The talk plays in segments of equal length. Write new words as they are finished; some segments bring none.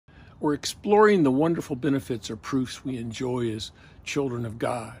we're exploring the wonderful benefits or proofs we enjoy as children of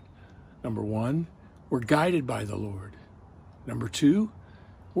God. Number one, we're guided by the Lord. Number two,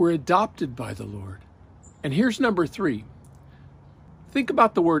 we're adopted by the Lord. And here's number three. Think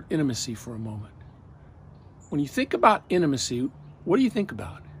about the word intimacy for a moment. When you think about intimacy, what do you think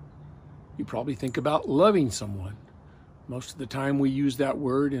about? You probably think about loving someone. Most of the time we use that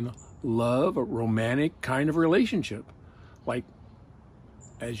word in a love, a romantic kind of relationship. Like,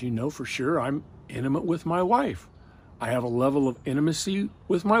 as you know for sure, I'm intimate with my wife. I have a level of intimacy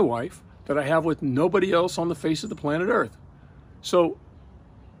with my wife that I have with nobody else on the face of the planet Earth. So,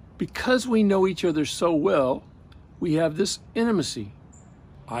 because we know each other so well, we have this intimacy.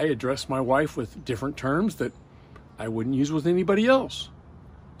 I address my wife with different terms that I wouldn't use with anybody else.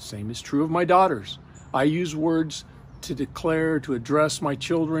 Same is true of my daughters. I use words to declare, to address my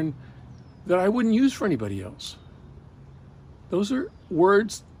children that I wouldn't use for anybody else. Those are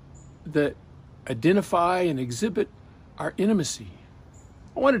words that identify and exhibit our intimacy.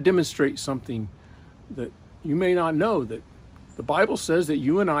 I want to demonstrate something that you may not know, that the Bible says that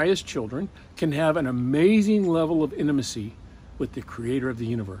you and I as children can have an amazing level of intimacy with the Creator of the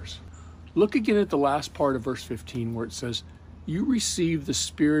universe. Look again at the last part of verse 15 where it says, "You receive the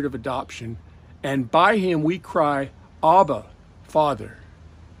spirit of adoption, and by him we cry, Abba, Father."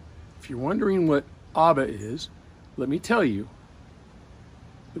 If you're wondering what Abba is, let me tell you.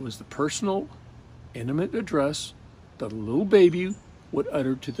 It was the personal, intimate address that a little baby would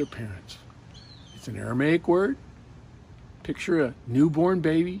utter to their parents. It's an Aramaic word. Picture a newborn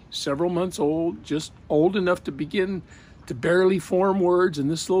baby, several months old, just old enough to begin to barely form words, and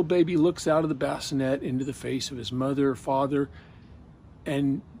this little baby looks out of the bassinet into the face of his mother or father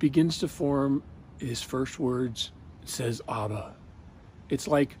and begins to form his first words. It says Abba. It's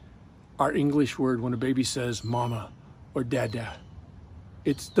like our English word when a baby says mama or dada.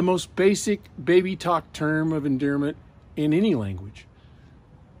 It's the most basic baby talk term of endearment in any language.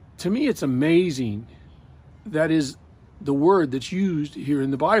 To me, it's amazing that is the word that's used here in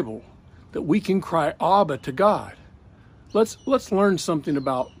the Bible, that we can cry Abba to God. Let's learn something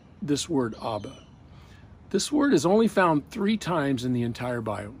about this word Abba. This word is only found 3 times in the entire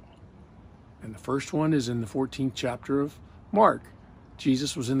Bible. And the first one is in the 14th chapter of Mark.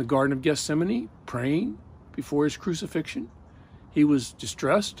 Jesus was in the Garden of Gethsemane praying before his crucifixion. He was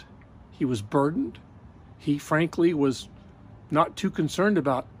distressed. He was burdened. He frankly was not too concerned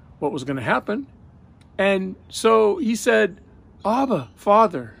about what was going to happen. And so he said, Abba,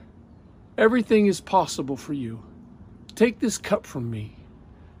 Father, everything is possible for you. Take this cup from me,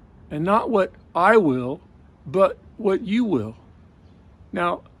 and not what I will, but what you will.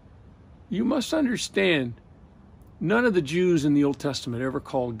 Now, you must understand, none of the Jews in the Old Testament ever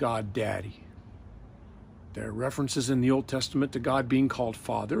called God Daddy. There are references in the Old Testament to God being called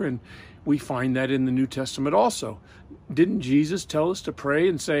Father, and we find that in the New Testament also. Didn't Jesus tell us to pray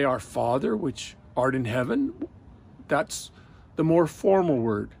and say, Our Father, which art in heaven? That's the more formal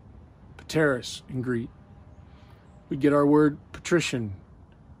word, pateros in Greek. We get our word patrician,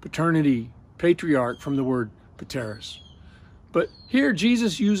 paternity, patriarch from the word pateros. But here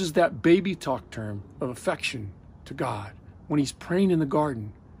Jesus uses that baby talk term of affection to God when he's praying in the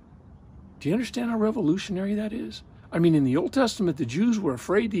garden. Do you understand how revolutionary that is? I mean, in the Old Testament, the Jews were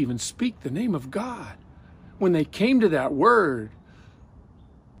afraid to even speak the name of God. When they came to that word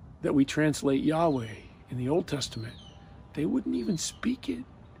that we translate Yahweh in the Old Testament, they wouldn't even speak it.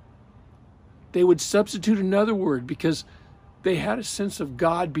 They would substitute another word because they had a sense of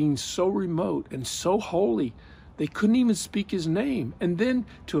God being so remote and so holy, they couldn't even speak his name. And then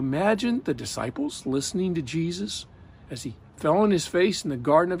to imagine the disciples listening to Jesus as he fell on his face in the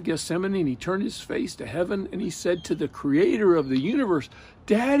Garden of Gethsemane, and he turned his face to heaven and he said to the Creator of the universe,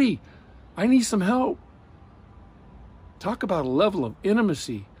 Daddy, I need some help. Talk about a level of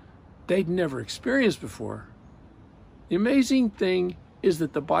intimacy they'd never experienced before. The amazing thing is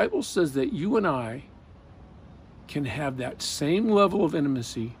that the Bible says that you and I can have that same level of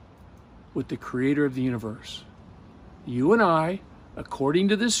intimacy with the Creator of the universe. You and I, according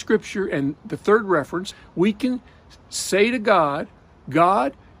to this scripture and the third reference, we can say to God,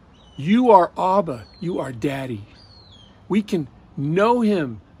 God, you are Abba, you are Daddy. We can know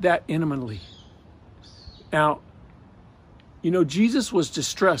him that intimately. Now, you know, Jesus was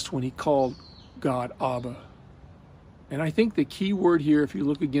distressed when he called God Abba. And I think the key word here, if you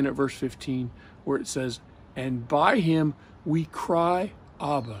look again at verse 15, where it says, and by him we cry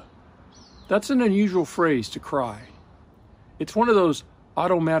Abba. That's an unusual phrase, to cry. It's one of those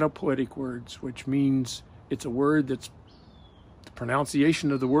automatopoetic words, which means it's a word that's, the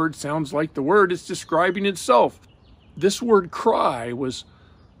pronunciation of the word sounds like the word is describing itself. This word cry was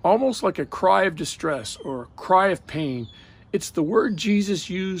almost like a cry of distress or a cry of pain. It's the word Jesus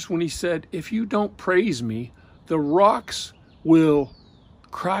used when he said, if you don't praise me, the rocks will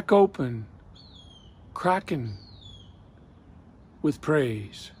crack open, cracking with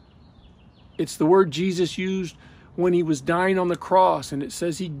praise. It's the word Jesus used when he was dying on the cross, and it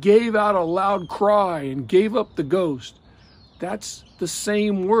says he gave out a loud cry and gave up the ghost. That's the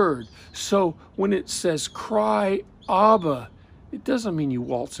same word. So when it says cry, Abba, it doesn't mean you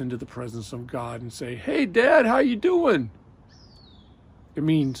waltz into the presence of God and say, hey, Dad, how you doing? It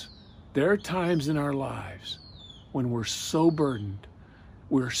means there are times in our lives when we're so burdened,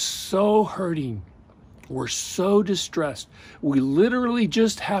 we're so hurting, we're so distressed, we literally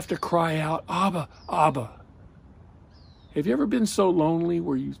just have to cry out, Abba, Abba. Have you ever been so lonely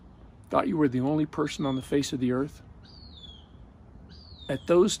where you thought you were the only person on the face of the earth? At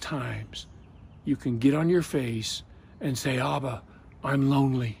those times, you can get on your face and say, Abba, I'm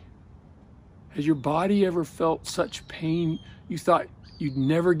lonely. Has your body ever felt such pain you thought you'd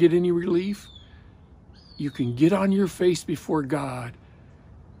never get any relief? You can get on your face before God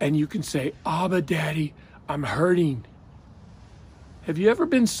and you can say, Abba, Daddy, I'm hurting. Have you ever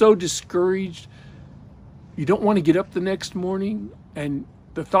been so discouraged you don't want to get up the next morning, and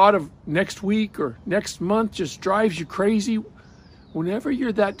the thought of next week or next month just drives you crazy? Whenever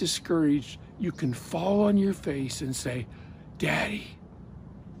you're that discouraged, you can fall on your face and say, Daddy,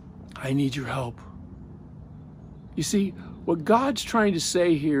 I need your help. You see, what God's trying to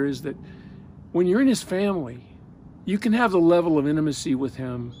say here is that when you're in his family, you can have the level of intimacy with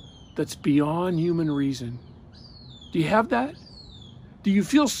him that's beyond human reason. Do you have that? Do you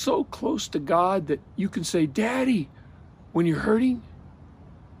feel so close to God that you can say, Daddy, when you're hurting?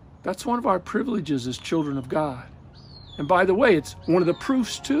 That's one of our privileges as children of God. And by the way, it's one of the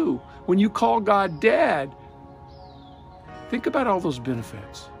proofs too. When you call God Dad, think about all those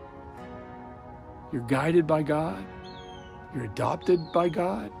benefits. You're guided by God. You're adopted by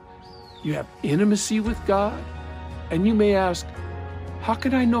God. You have intimacy with God. And you may ask, how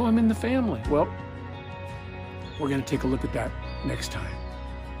can I know I'm in the family? Well, we're going to take a look at that next time.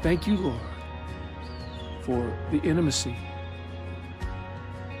 Thank you, Lord, for the intimacy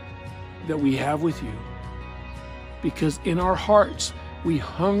that we have with you. Because in our hearts, we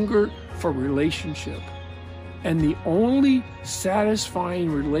hunger for relationship. And the only satisfying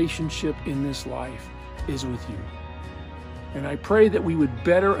relationship in this life is with you. And I pray that we would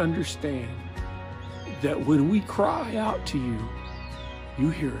better understand that when we cry out to you, you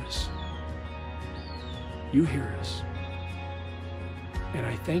hear us. You hear us. And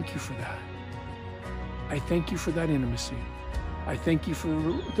I thank you for that. I thank you for that intimacy. I thank you for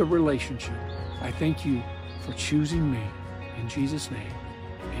the relationship. I thank you for choosing me. In Jesus' name,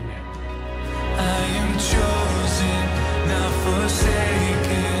 amen. I am chosen, not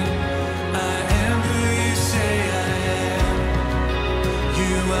forsaken.